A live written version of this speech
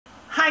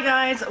Hi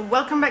guys,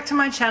 welcome back to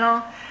my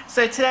channel.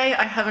 So today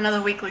I have another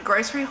weekly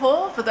grocery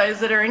haul for those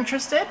that are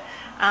interested.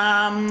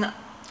 I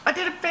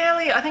did a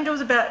fairly, I think it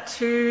was about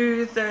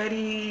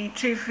 $2.30,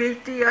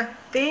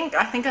 $2.50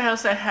 I think I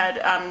also had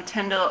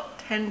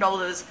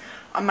 $10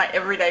 on my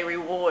everyday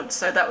rewards,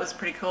 so that was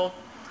pretty cool.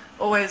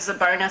 Always a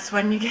bonus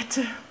when you get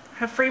to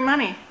have free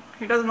money.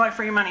 Who doesn't like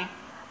free money?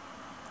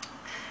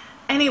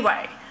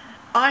 Anyway,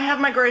 I have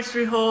my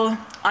grocery haul.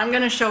 I'm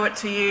going to show it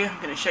to you. I'm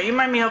going to show you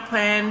my meal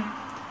plan.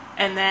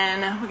 And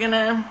then we're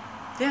gonna,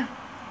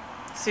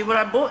 see what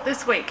I bought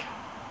this week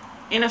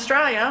in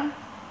Australia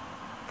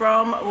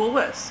from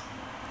Woolworths.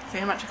 See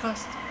how much it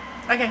costs.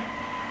 Okay,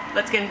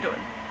 let's get into it.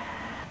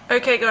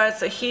 Okay guys,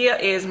 so here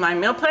is my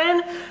meal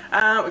plan.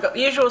 We've got the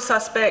usual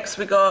suspects.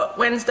 We got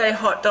Wednesday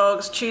hot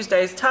dogs,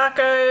 Tuesdays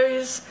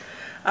tacos,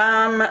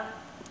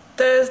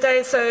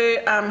 Thursday, so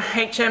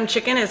HM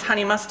chicken is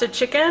honey mustard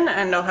chicken,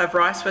 and I'll have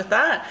rice with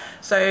that.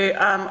 So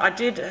I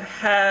did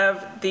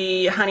have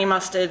the honey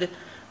mustard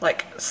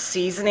like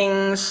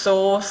seasoning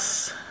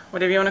sauce,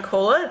 whatever you want to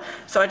call it.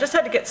 So I just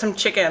had to get some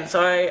chicken.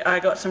 So I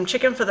got some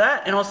chicken for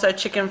that, and also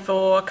chicken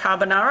for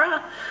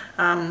carbonara.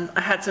 I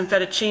had some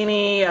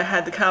fettuccine, I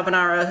had the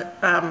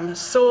carbonara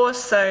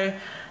sauce, so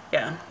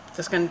yeah,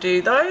 just going to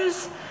do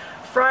those.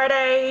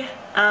 Friday,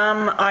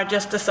 I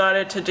just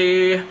decided to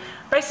do,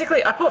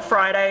 basically I put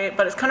Friday,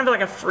 but it's kind of like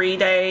a free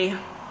day.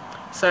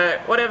 So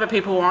whatever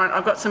people want.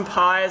 I've got some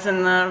pies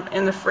in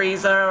the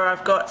freezer,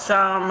 I've got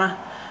some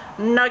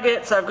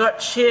nuggets, I've got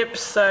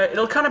chips, so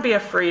it'll kind of be a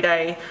free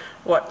day,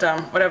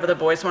 whatever the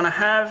boys want to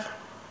have.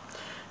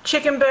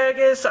 Chicken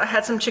burgers, I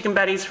had some chicken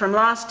patties from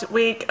last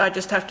week. I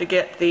just have to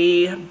get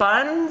the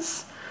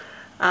buns,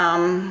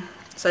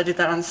 so I did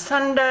that on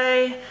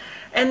Sunday.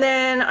 And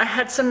then I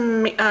had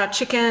some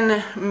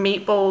chicken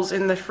meatballs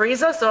in the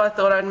freezer, so I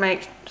thought I'd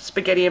make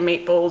spaghetti and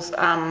meatballs.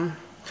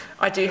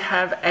 I do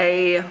have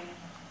a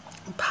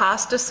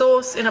pasta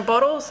sauce in a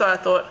bottle, so I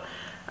thought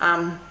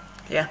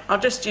yeah, I'll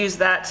just use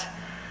that.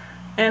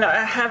 And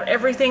I have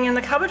everything in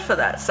the cupboard for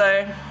that,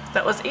 so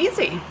that was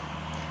easy.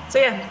 So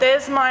yeah,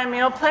 there's my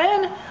meal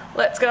plan.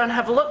 Let's go and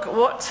have a look at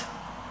what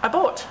I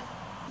bought.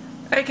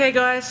 Okay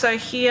guys, so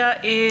here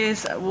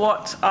is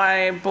what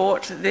I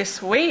bought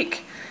this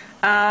week.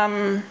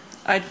 I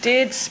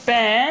did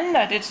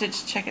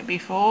just check it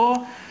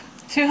before,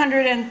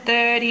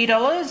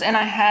 $230, and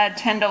I had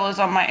 $10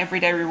 on my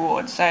everyday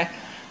rewards, so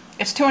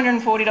it's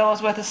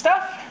 $240 worth of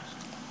stuff.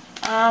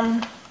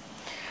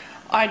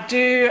 I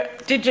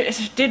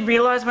did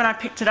realise when I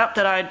picked it up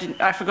that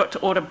I forgot to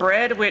order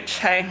bread, which,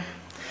 hey,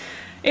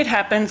 it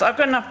happens. I've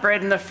got enough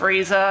bread in the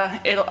freezer.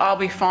 I'll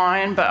be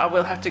fine, but I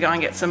will have to go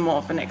and get some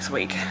more for next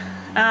week.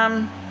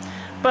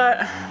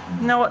 But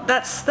you know what?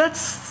 That's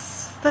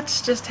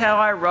just how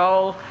I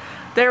roll.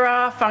 There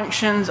are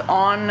functions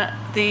on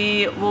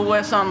the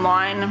Woolworths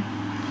online.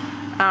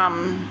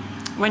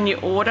 When you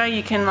order,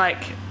 you can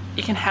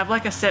have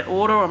like a set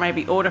order, or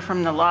maybe order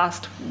from the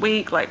last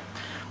week. Like,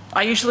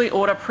 I usually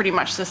order pretty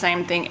much the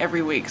same thing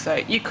every week, so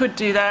you could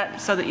do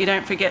that so that you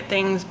don't forget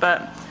things,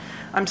 but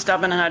I'm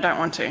stubborn and I don't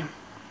want to.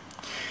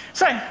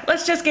 So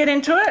let's just get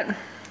into it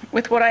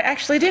with what I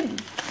actually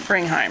did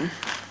bring home.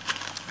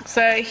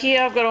 So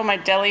here I've got all my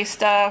deli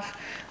stuff,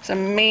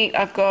 some meat.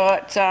 I've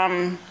got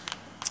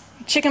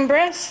chicken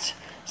breast,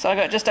 so I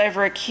got just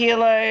over 1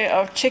 kilo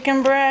of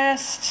chicken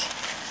breast.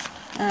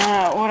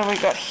 What have we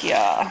got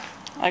here?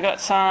 I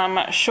got some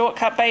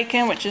shortcut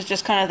bacon, which is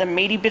just kind of the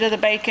meaty bit of the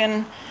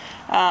bacon.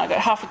 I got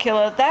half 1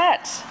 kilo of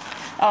that.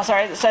 Oh,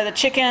 sorry, so the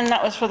chicken,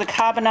 that was for the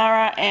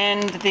carbonara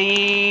and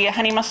the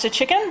honey mustard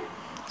chicken.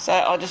 So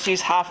I'll just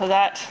use half of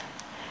that.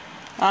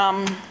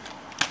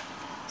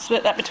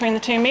 Split that between the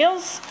two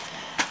meals.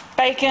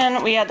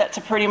 Bacon, we add that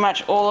to pretty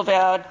much all of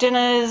our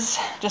dinners,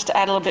 just to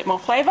add a little bit more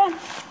flavour.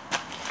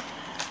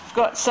 I've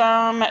got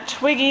some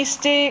Twiggy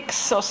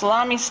sticks or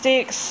salami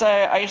sticks, so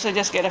I usually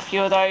just get a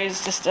few of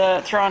those just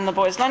to throw in the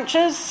boys'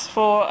 lunches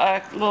for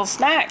a little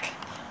snack,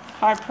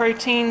 high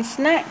protein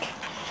snack.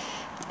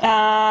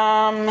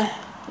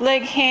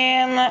 Leg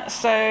ham,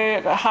 so I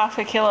got half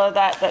 1 kilo of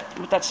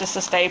that's just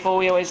a staple.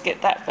 We always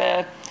get that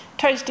for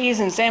toasties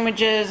and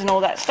sandwiches and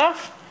all that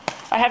stuff.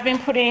 I have been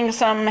putting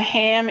some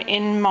ham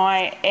in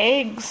my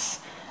eggs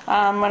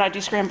when I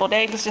do scrambled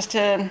eggs, just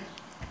to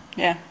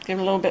give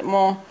a little bit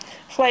more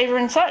flavour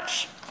and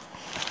such.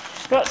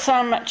 Got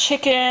some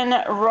chicken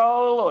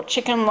roll or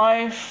chicken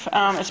loaf.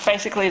 It's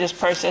basically just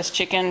processed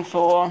chicken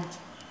for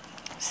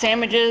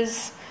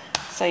sandwiches.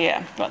 So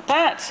yeah, got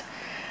that.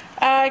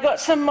 I got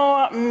some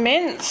more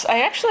mince. I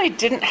actually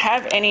didn't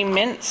have any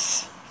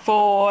mince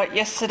for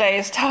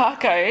yesterday's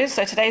tacos,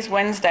 so today's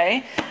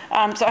Wednesday,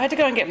 so I had to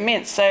go and get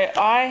mince. So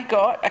I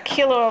got 1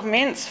 kilo of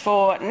mince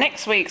for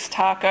next week's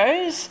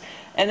tacos,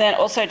 and then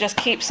also just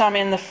keep some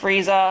in the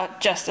freezer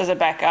just as a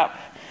backup.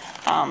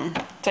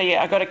 So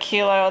yeah, I got 1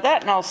 kilo of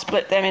that, and I'll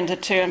split them into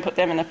 2 and put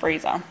them in the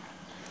freezer.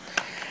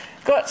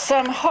 Got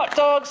some hot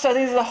dogs. So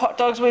these are the hot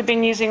dogs we've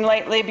been using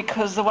lately,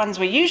 because the ones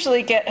we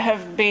usually get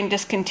have been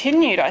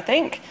discontinued, I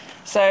think.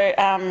 So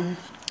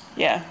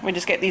yeah, we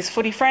just get these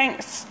footy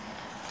franks.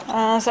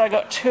 So I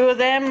got 2 of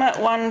them,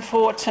 one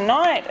for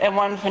tonight and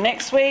one for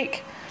next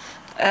week.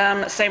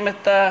 Same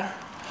with the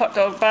hot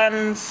dog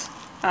buns,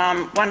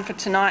 one for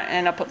tonight,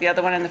 and I'll put the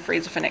other one in the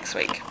freezer for next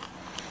week.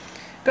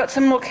 Got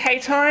some more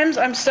K-Times.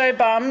 I'm so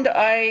bummed.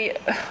 I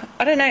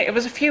don't know, it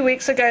was a few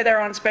weeks ago they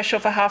were on special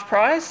for half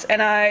price,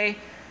 and I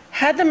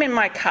had them in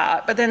my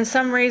cart, but then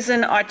some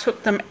reason I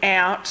took them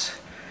out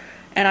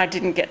and I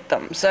didn't get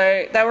them.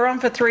 So they were on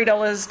for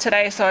 $3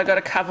 today, so I got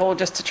a couple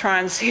just to try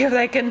and see if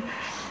they can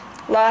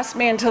last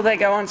me until they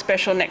go on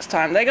special next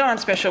time. They go on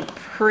special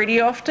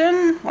pretty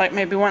often, like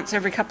maybe once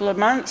every couple of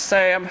months, so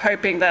I'm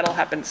hoping that'll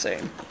happen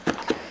soon.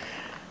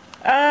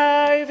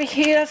 Over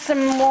here,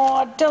 some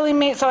more deli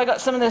meat. So I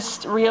got some of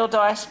this real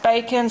diced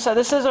bacon. So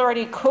this is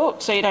already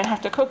cooked, so you don't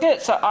have to cook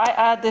it. So I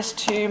add this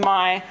to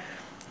my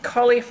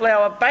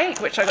cauliflower bake,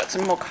 which I got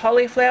some more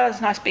cauliflower. There's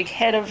a nice big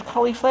head of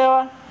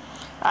cauliflower.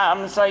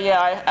 So yeah,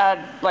 I add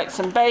like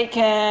some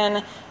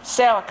bacon,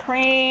 sour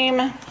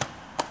cream,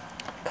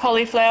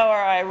 cauliflower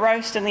I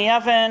roast in the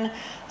oven,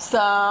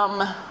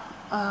 some,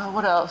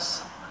 what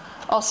else?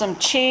 Oh, some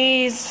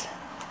cheese.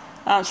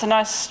 Some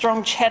nice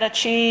strong cheddar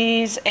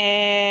cheese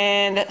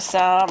and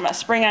some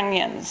spring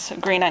onions,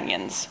 green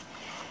onions.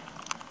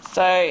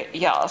 So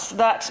yeah, so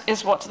that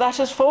is what that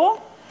is for.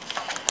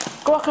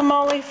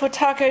 Guacamole for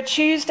Taco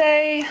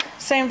Tuesday.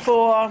 Same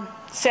for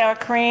sour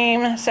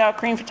cream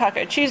for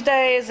Taco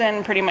Tuesdays,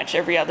 and pretty much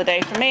every other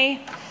day for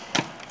me.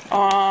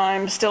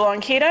 I'm still on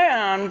keto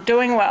and I'm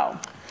doing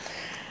well.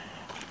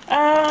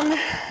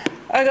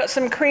 I got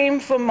some cream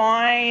for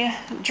my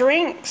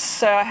drinks,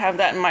 so I have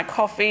that in my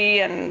coffee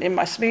and in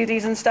my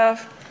smoothies and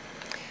stuff.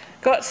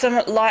 Got some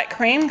light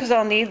cream because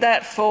I'll need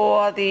that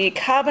for the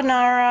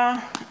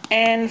carbonara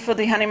and for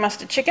the honey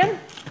mustard chicken.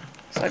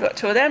 So I got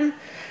 2 of them.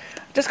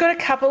 Just got a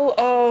couple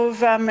of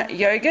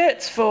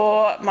yogurts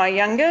for my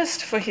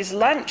youngest for his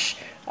lunch.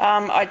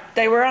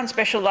 They were on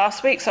special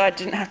last week, so I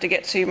didn't have to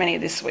get too many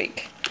this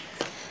week.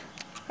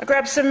 I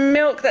grabbed some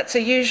milk, that's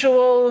a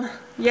usual,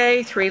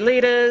 yay, 3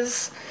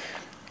 litres.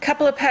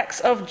 Couple of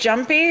packs of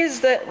jumpies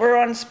that were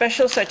on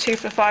special, so 2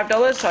 for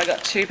 $5, so I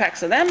got 2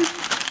 packs of them.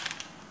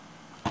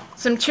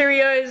 Some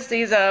Cheerios,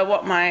 these are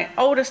what my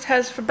oldest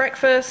has for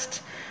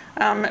breakfast.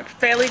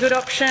 Fairly good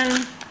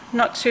option,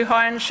 not too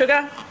high in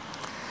sugar.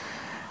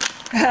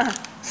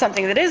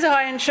 Something that is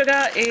high in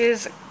sugar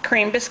is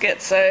cream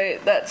biscuits, so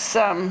that's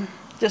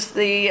just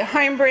the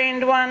home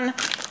brand one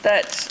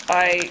that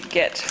I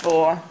get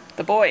for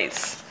the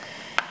boys.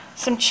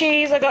 Some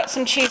cheese, I got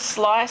some cheese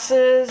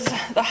slices.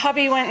 The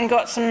hubby went and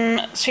got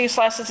some cheese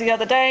slices the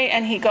other day,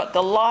 and he got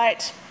the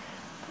light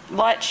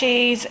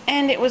cheese,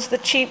 and it was the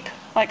cheap,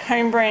 like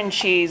home brand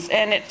cheese,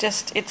 and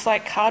it's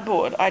like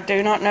cardboard. I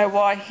do not know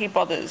why he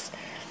bothers.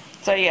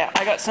 So yeah,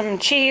 I got some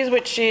cheese,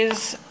 which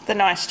is the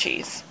nice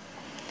cheese.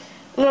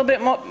 A little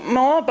bit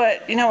more,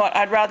 but you know what,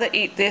 I'd rather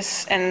eat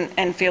this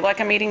and feel like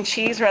I'm eating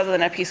cheese rather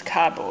than a piece of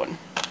cardboard.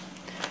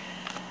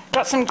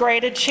 Got some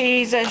grated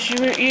cheese as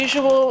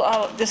usual.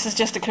 This is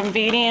just a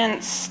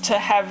convenience to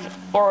have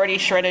already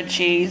shredded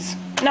cheese.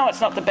 No,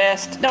 it's not the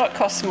best. No, it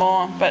costs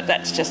more, but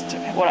that's just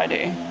what I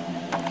do.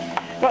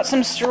 Got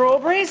some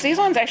strawberries. These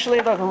ones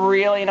actually look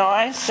really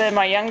nice. So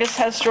my youngest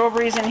has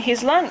strawberries in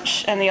his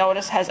lunch, and the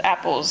oldest has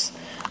apples.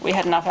 We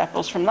had enough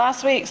apples from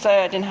last week, so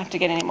I didn't have to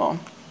get any more.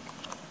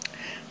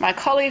 My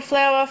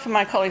cauliflower for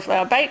my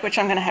cauliflower bake, which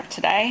I'm going to have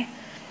today.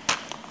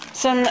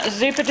 Some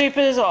Zupa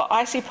Dupas or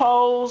Icy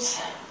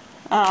Poles.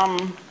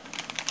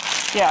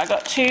 Yeah, I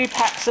got 2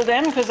 packs of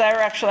them because they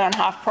were actually on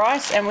half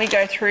price, and we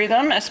go through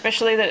them,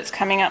 especially that it's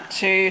coming up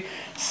to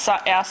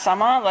our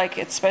summer. Like,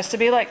 it's supposed to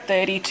be like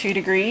 32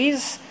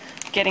 degrees,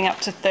 getting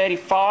up to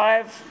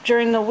 35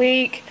 during the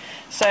week.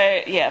 So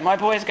yeah, my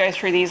boys go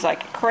through these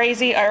like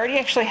crazy. I already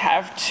actually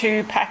have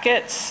 2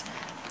 packets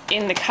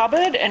in the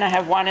cupboard, and I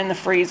have 1 in the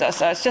freezer,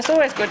 so it's just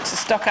always good to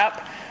stock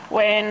up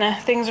when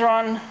things are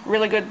on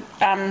really good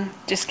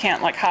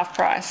discount, like half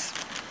price.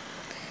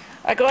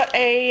 I got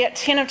a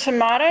tin of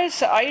tomatoes.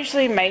 So I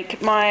usually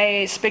make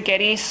my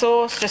spaghetti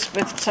sauce just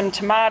with some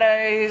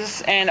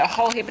tomatoes and a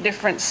whole heap of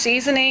different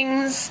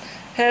seasonings,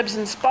 herbs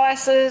and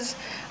spices.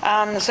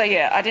 So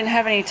yeah, I didn't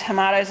have any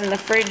tomatoes in the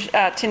fridge,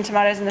 tin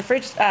tomatoes in the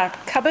fridge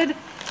cupboard,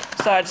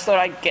 so I just thought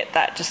I'd get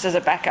that just as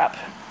a backup.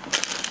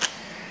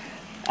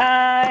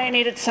 I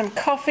needed some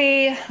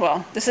coffee.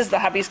 Well, this is the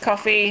hubby's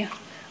coffee.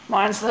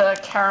 Mine's the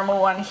caramel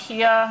one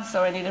here,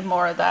 so I needed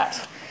more of that.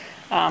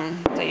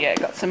 So yeah,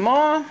 got some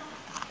more.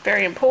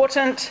 Very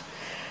important.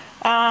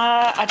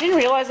 I didn't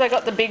realize I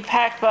got the big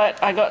pack,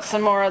 but I got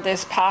some more of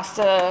this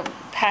pasta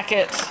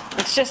packet.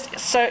 It's just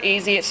so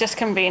easy. It's just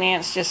convenient.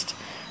 It's just,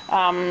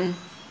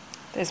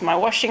 there's my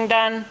washing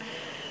done.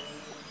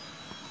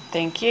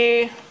 Thank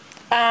you.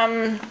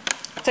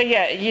 So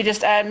yeah, you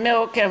just add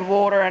milk and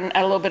water and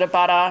a little bit of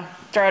butter,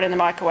 throw it in the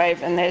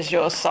microwave, and there's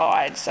your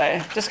side. So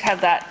just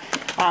have that.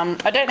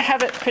 I don't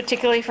have it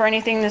particularly for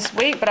anything this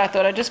week, but I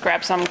thought I'd just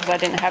grab some because I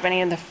didn't have any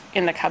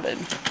in the cupboard.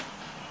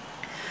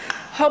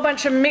 Whole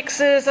bunch of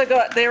mixes I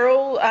got. They're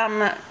all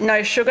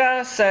no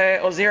sugar,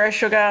 or 0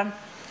 sugar.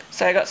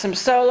 So I got some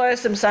Solo,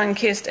 some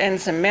Sunkissed, and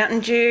some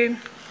Mountain Dew.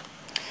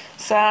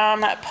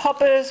 Some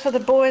poppers for the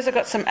boys. I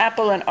got some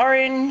apple and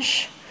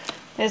orange.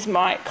 There's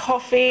my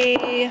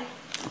coffee.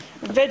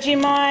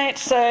 Vegemite,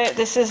 so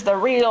this is the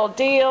real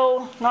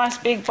deal. Nice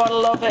big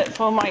bottle of it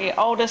for my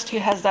oldest who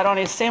has that on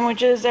his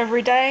sandwiches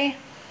every day.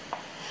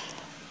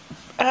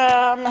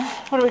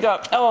 What do we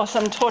got? Oh,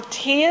 some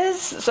tortillas.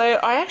 So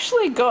I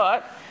actually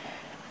got,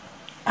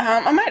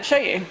 I might show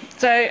you.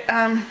 So,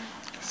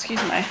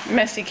 excuse my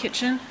messy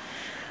kitchen.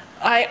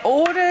 I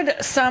ordered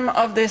some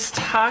of this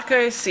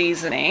taco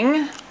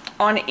seasoning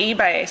on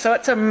eBay. So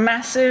it's a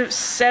massive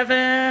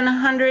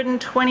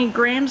 720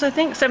 grams, I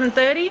think,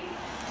 730.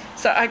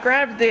 So I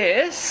grabbed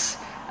this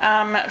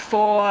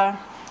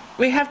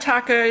we have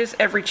tacos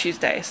every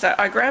Tuesday. So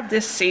I grabbed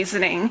this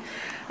seasoning.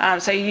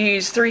 So you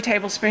use 3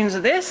 tablespoons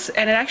of this,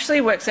 and it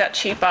actually works out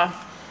cheaper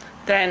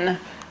than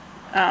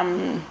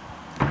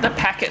the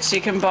packets you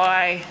can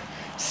buy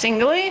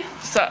singly.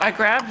 So I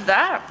grabbed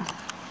that.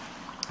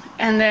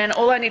 And then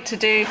all I need to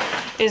do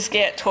is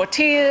get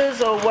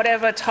tortillas or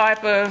whatever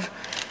type of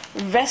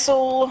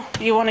vessel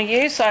you want to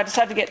use. So I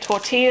decided to get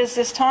tortillas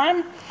this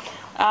time.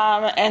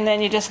 And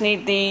then you just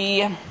need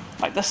the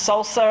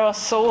salsa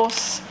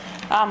sauce.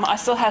 I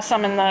still have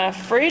some in the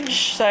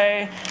fridge,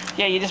 so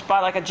yeah, you just buy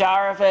like a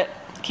jar of it,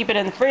 keep it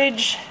in the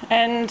fridge,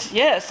 and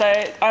yeah, so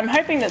I'm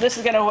hoping that this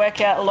is going to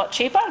work out a lot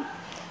cheaper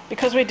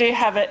because we do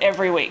have it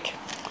every week.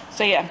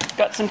 So yeah,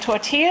 got some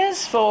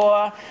tortillas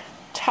for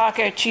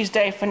Taco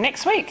Tuesday for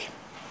next week.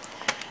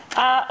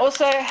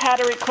 Also had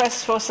a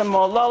request for some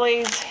more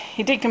lollies.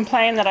 He did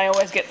complain that I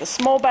always get the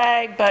small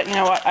bag, but you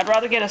know what, I'd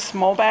rather get a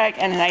small bag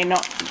and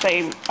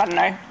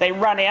they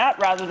run out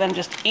rather than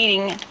just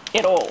eating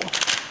it all.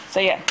 So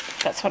yeah,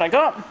 that's what I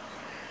got.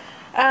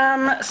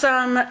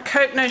 Some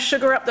Coke no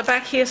sugar up the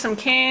back here, some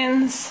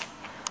cans.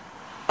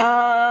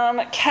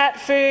 Cat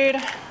food,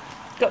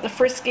 got the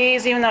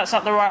Friskies, even though it's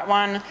not the right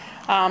one.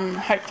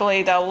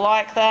 Hopefully they'll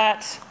like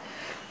that.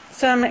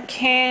 Some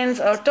cans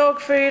of dog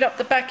food up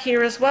the back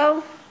here as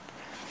well.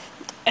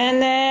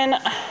 And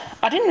then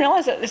I didn't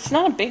realize that it's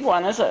not a big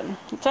one, is it?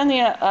 It's only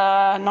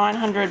a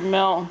 900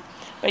 ml.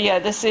 But yeah,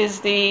 this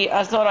is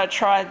I thought I'd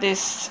try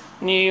this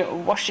new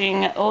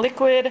washing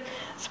liquid.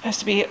 It's supposed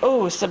to be,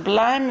 oh,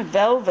 Sublime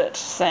Velvet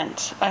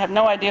scent. I have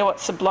no idea what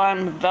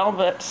Sublime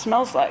Velvet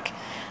smells like.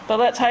 But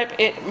let's hope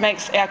it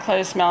makes our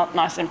clothes smell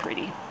nice and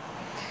pretty.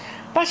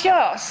 But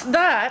yes,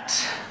 that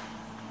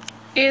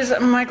is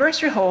my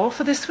grocery haul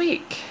for this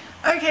week.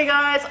 Okay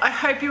guys, I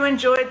hope you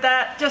enjoyed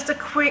that. Just a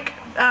quick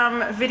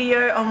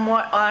video on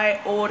what I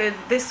ordered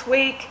this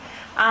week.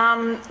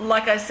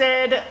 Like I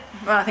said,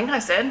 well, I think I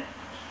said,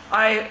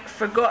 I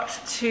forgot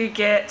to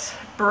get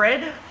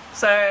bread.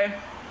 So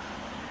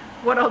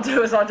what I'll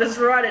do is I'll just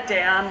write it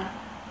down,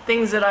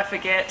 things that I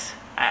forget.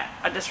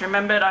 I just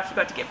remembered I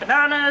forgot to get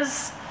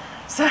bananas.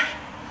 So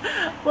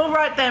we'll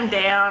write them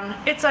down.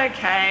 It's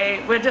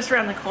okay. We're just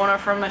around the corner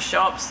from the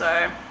shop,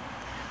 so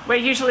we're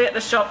usually at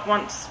the shop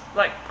once,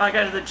 like I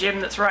go to the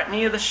gym that's right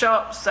near the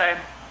shop, so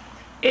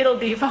it'll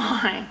be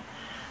fine.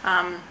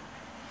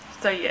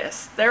 So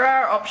yes, there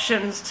are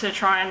options to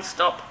try and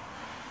stop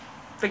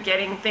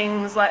forgetting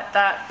things like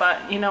that,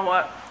 but you know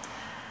what?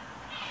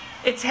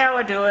 It's how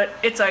I do it.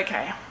 It's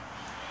okay.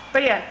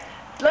 But yeah,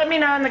 let me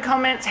know in the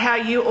comments how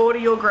you order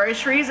your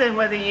groceries and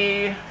whether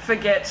you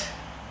forget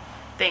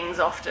things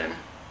often.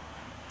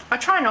 I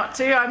try not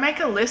to. I make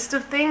a list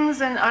of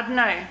things and I don't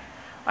know,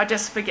 I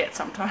just forget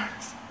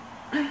sometimes.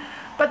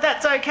 But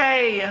that's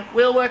okay.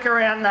 We'll work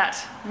around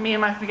that, me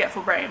and my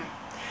forgetful brain.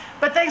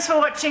 But thanks for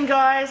watching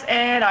guys,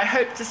 and I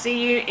hope to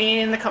see you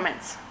in the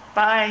comments.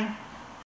 Bye.